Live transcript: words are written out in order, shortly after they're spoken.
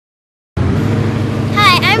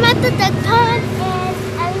duck pond, and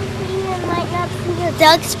obviously you might not see the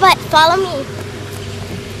ducks, but follow me.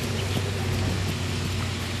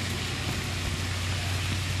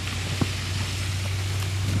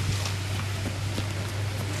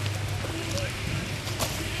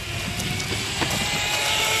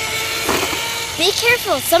 Be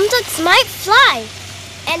careful, some ducks might fly,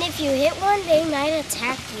 and if you hit one, they might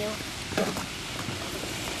attack you.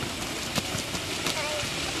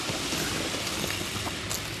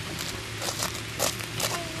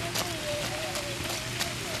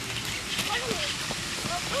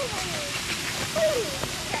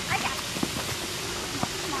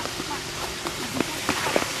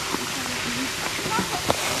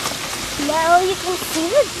 Now you can see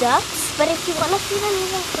the ducks, but if you want to see them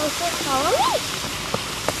even closer, follow me.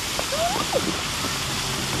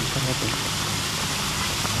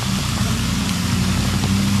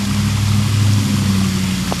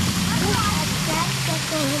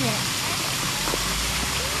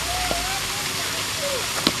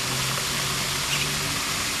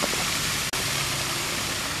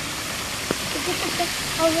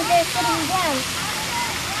 Over there sitting down.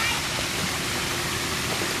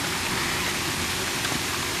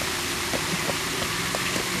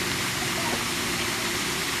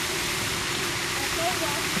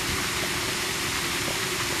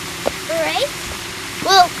 Alright,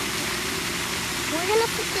 well, we're gonna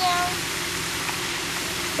put down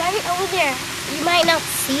right over there. You might not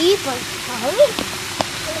see, but follow me.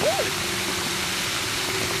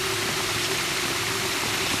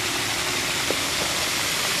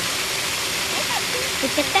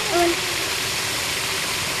 Look at that one.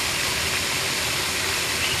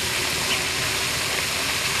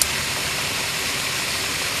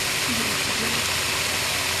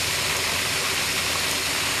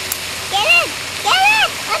 Get it! Get it!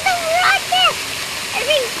 Let them run this!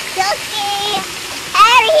 Harry! Ducky!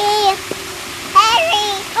 Harry! Harry!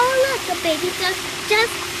 Oh look, a baby duck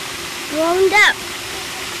just grown up.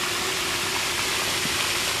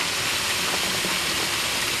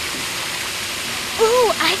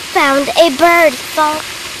 Oh, I found a bird. So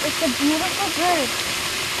it's a beautiful bird.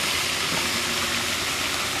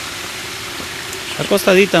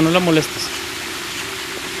 Acostadita, no la molestes.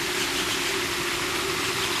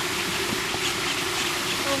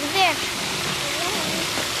 Over there.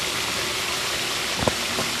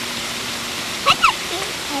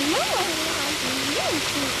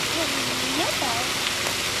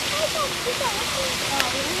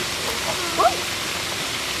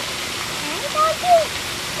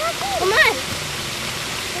 Come on.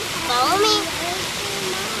 Follow me.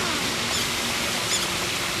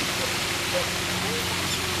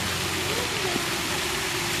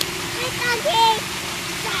 Hi, doggy.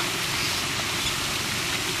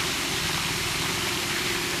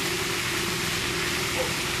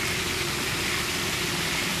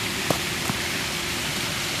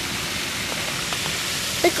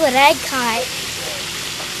 Look what I caught.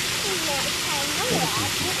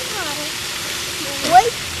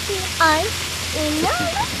 Wait till I'm in the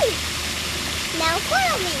light. Now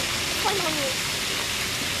follow me. Follow me.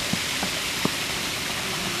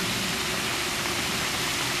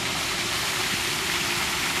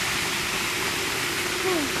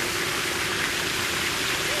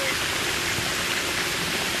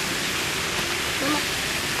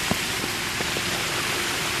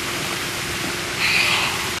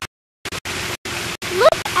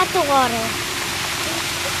 Look at the water.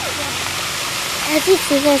 As you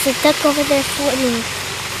see, there's a duck over there floating.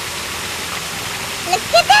 Look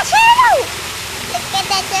at that turtle! Look at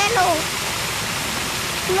that turtle!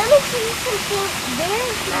 Let me show you something.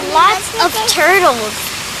 There's lots of turtles.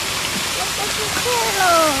 Look at the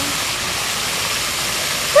turtle.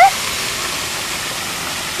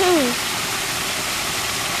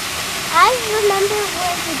 I remember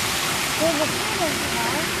where the turtles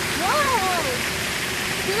are. Whoa!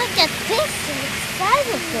 Look at this, the size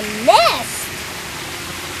of the nest.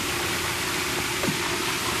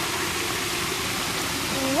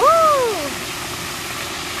 Whoa!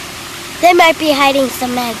 They might be hiding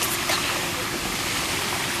some eggs.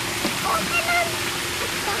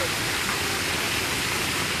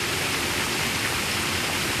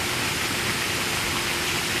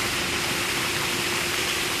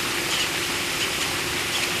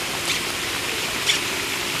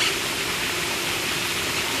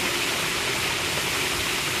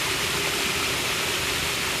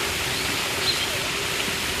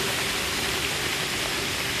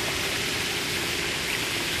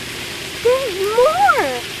 There's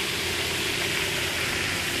more!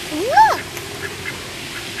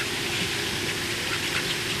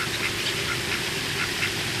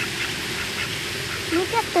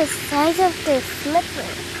 Look at the size of their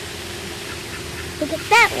flippers. Look at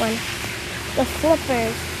that one. The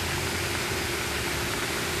flippers.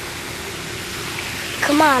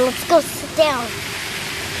 Come on, let's go sit down.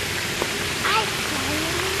 I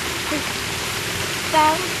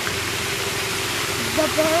found the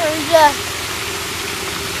bird.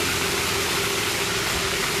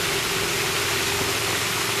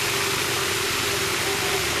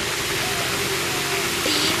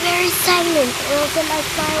 Be very silent or else it might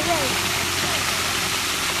fly away.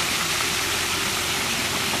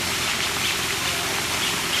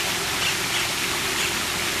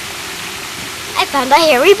 I found a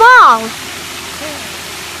hairy ball.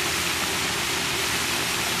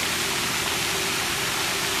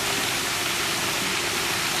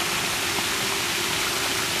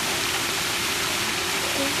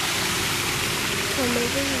 Come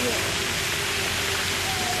over here.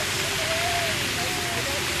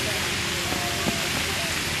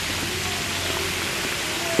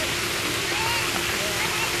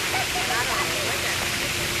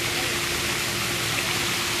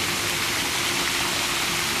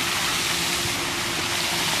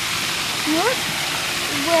 Look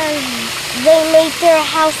where they made their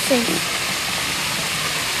houses.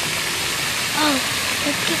 Oh,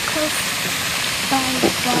 let's get close. Bye.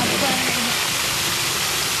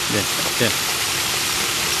 Yeah.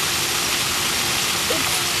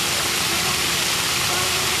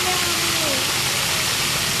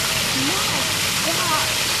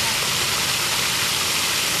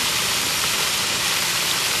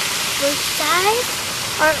 The skies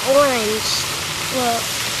are orange. Well,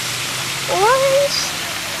 orange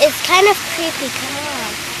is kind of creepy. Come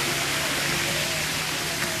on.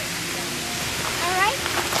 Alright,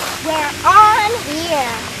 we're on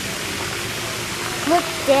here. Look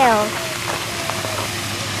down.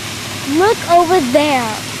 Look over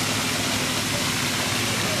there.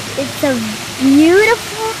 It's a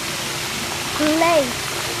beautiful place.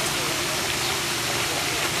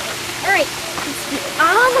 Alright, let's be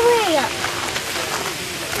all the way up.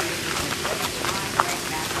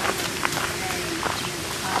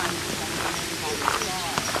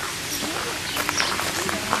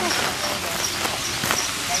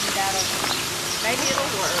 Maybe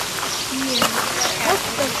it'll work. Look,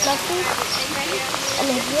 there's nothing. And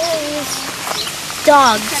here is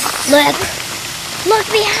dogs. Look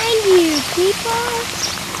behind you, people.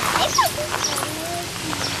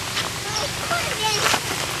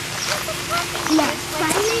 Now,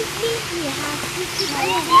 silently, you have to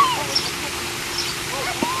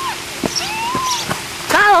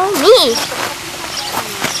follow me.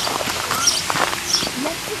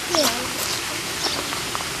 Let's sit down.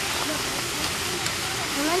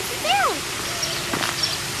 Come on, sit down.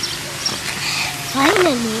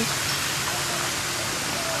 Finally.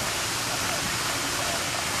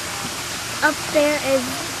 Up there is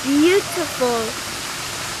beautiful.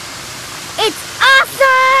 It's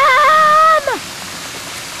awesome!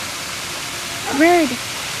 Bird.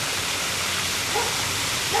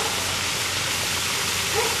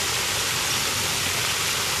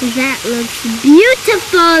 That looks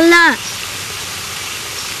beautiful.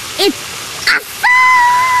 It's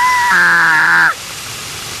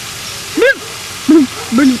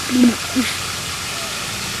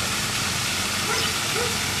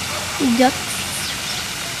ducks.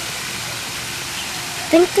 I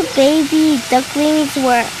think the baby ducklings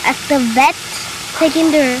were at the vet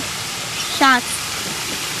taking their shots.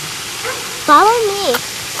 Follow me.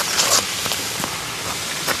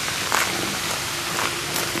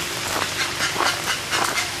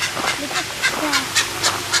 Look at that.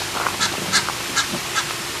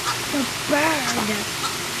 The bird.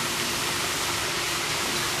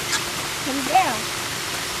 Come down.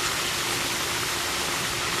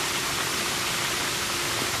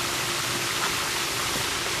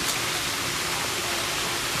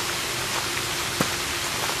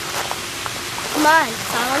 Come on,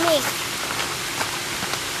 follow me.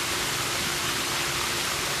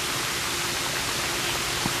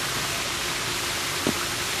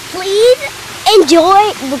 Please enjoy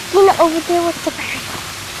looking over there with the bird.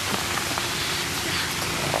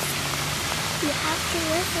 You have to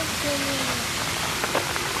listen to me.